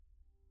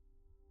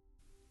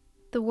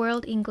The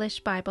World English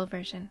Bible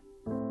Version.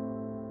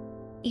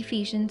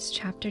 Ephesians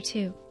chapter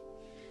 2.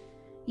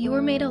 You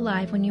were made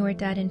alive when you were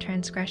dead in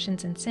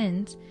transgressions and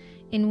sins,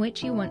 in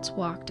which you once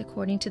walked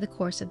according to the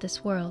course of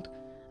this world,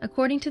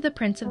 according to the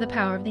prince of the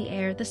power of the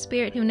air, the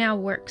spirit who now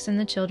works in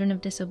the children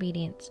of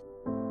disobedience.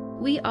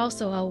 We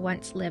also all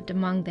once lived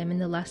among them in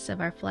the lusts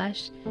of our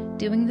flesh,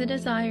 doing the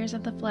desires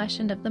of the flesh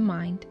and of the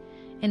mind,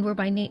 and were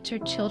by nature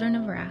children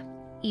of wrath,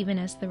 even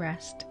as the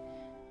rest.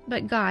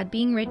 But God,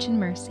 being rich in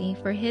mercy,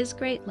 for his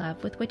great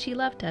love with which he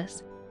loved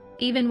us,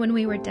 even when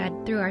we were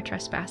dead through our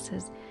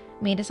trespasses,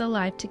 made us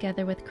alive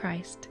together with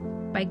Christ.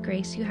 By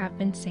grace you have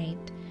been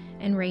saved,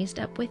 and raised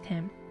up with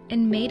him,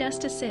 and made us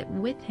to sit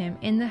with him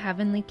in the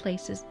heavenly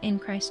places in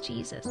Christ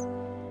Jesus,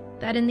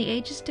 that in the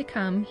ages to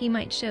come he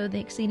might show the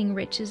exceeding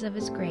riches of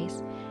his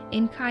grace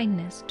in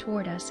kindness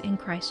toward us in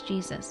Christ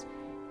Jesus.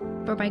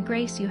 For by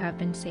grace you have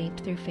been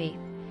saved through faith,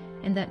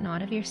 and that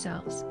not of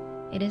yourselves.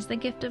 It is the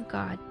gift of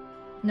God,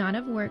 not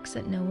of works,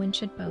 that no one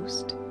should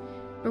boast.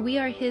 For we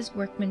are his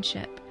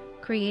workmanship,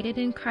 created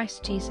in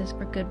Christ Jesus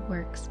for good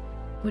works,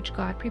 which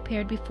God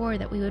prepared before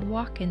that we would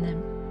walk in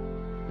them.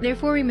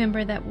 Therefore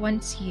remember that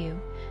once you,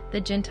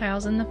 the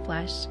Gentiles in the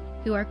flesh,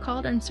 who are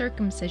called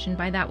uncircumcision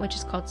by that which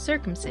is called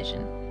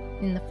circumcision,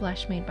 in the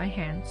flesh made by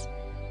hands,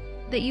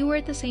 that you were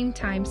at the same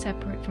time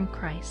separate from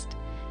Christ,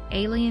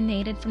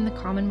 alienated from the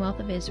commonwealth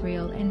of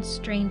Israel, and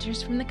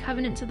strangers from the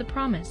covenants of the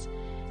promise,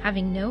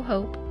 having no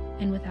hope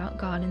and without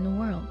God in the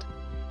world.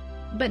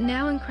 But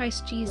now in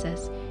Christ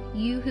Jesus,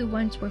 you who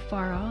once were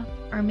far off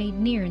are made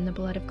near in the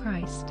blood of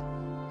Christ.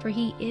 For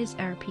he is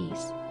our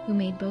peace, who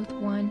made both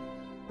one,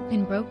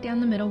 and broke down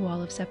the middle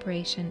wall of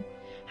separation,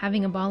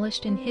 having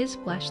abolished in his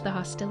flesh the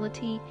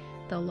hostility,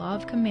 the law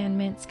of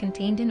commandments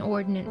contained in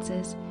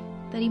ordinances,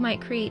 that he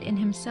might create in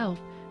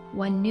himself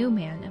one new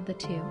man of the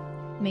two,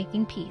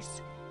 making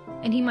peace,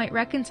 and he might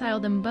reconcile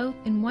them both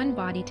in one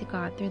body to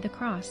God through the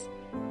cross,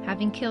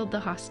 having killed the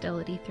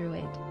hostility through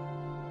it.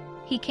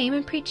 He came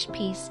and preached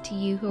peace to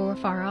you who were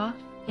far off,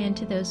 and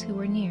to those who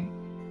were near.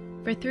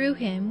 For through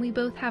him we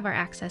both have our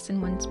access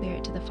in one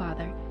Spirit to the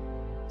Father.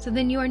 So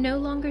then you are no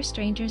longer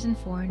strangers and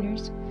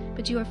foreigners,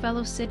 but you are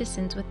fellow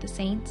citizens with the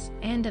saints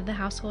and of the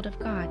household of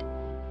God,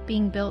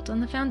 being built on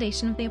the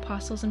foundation of the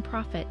apostles and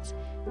prophets,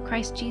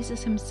 Christ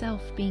Jesus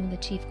himself being the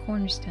chief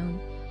cornerstone,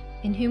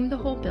 in whom the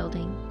whole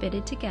building,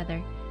 fitted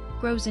together,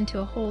 grows into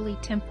a holy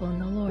temple in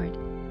the Lord,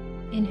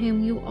 in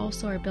whom you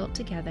also are built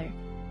together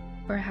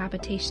for a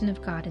habitation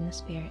of God in the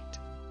Spirit.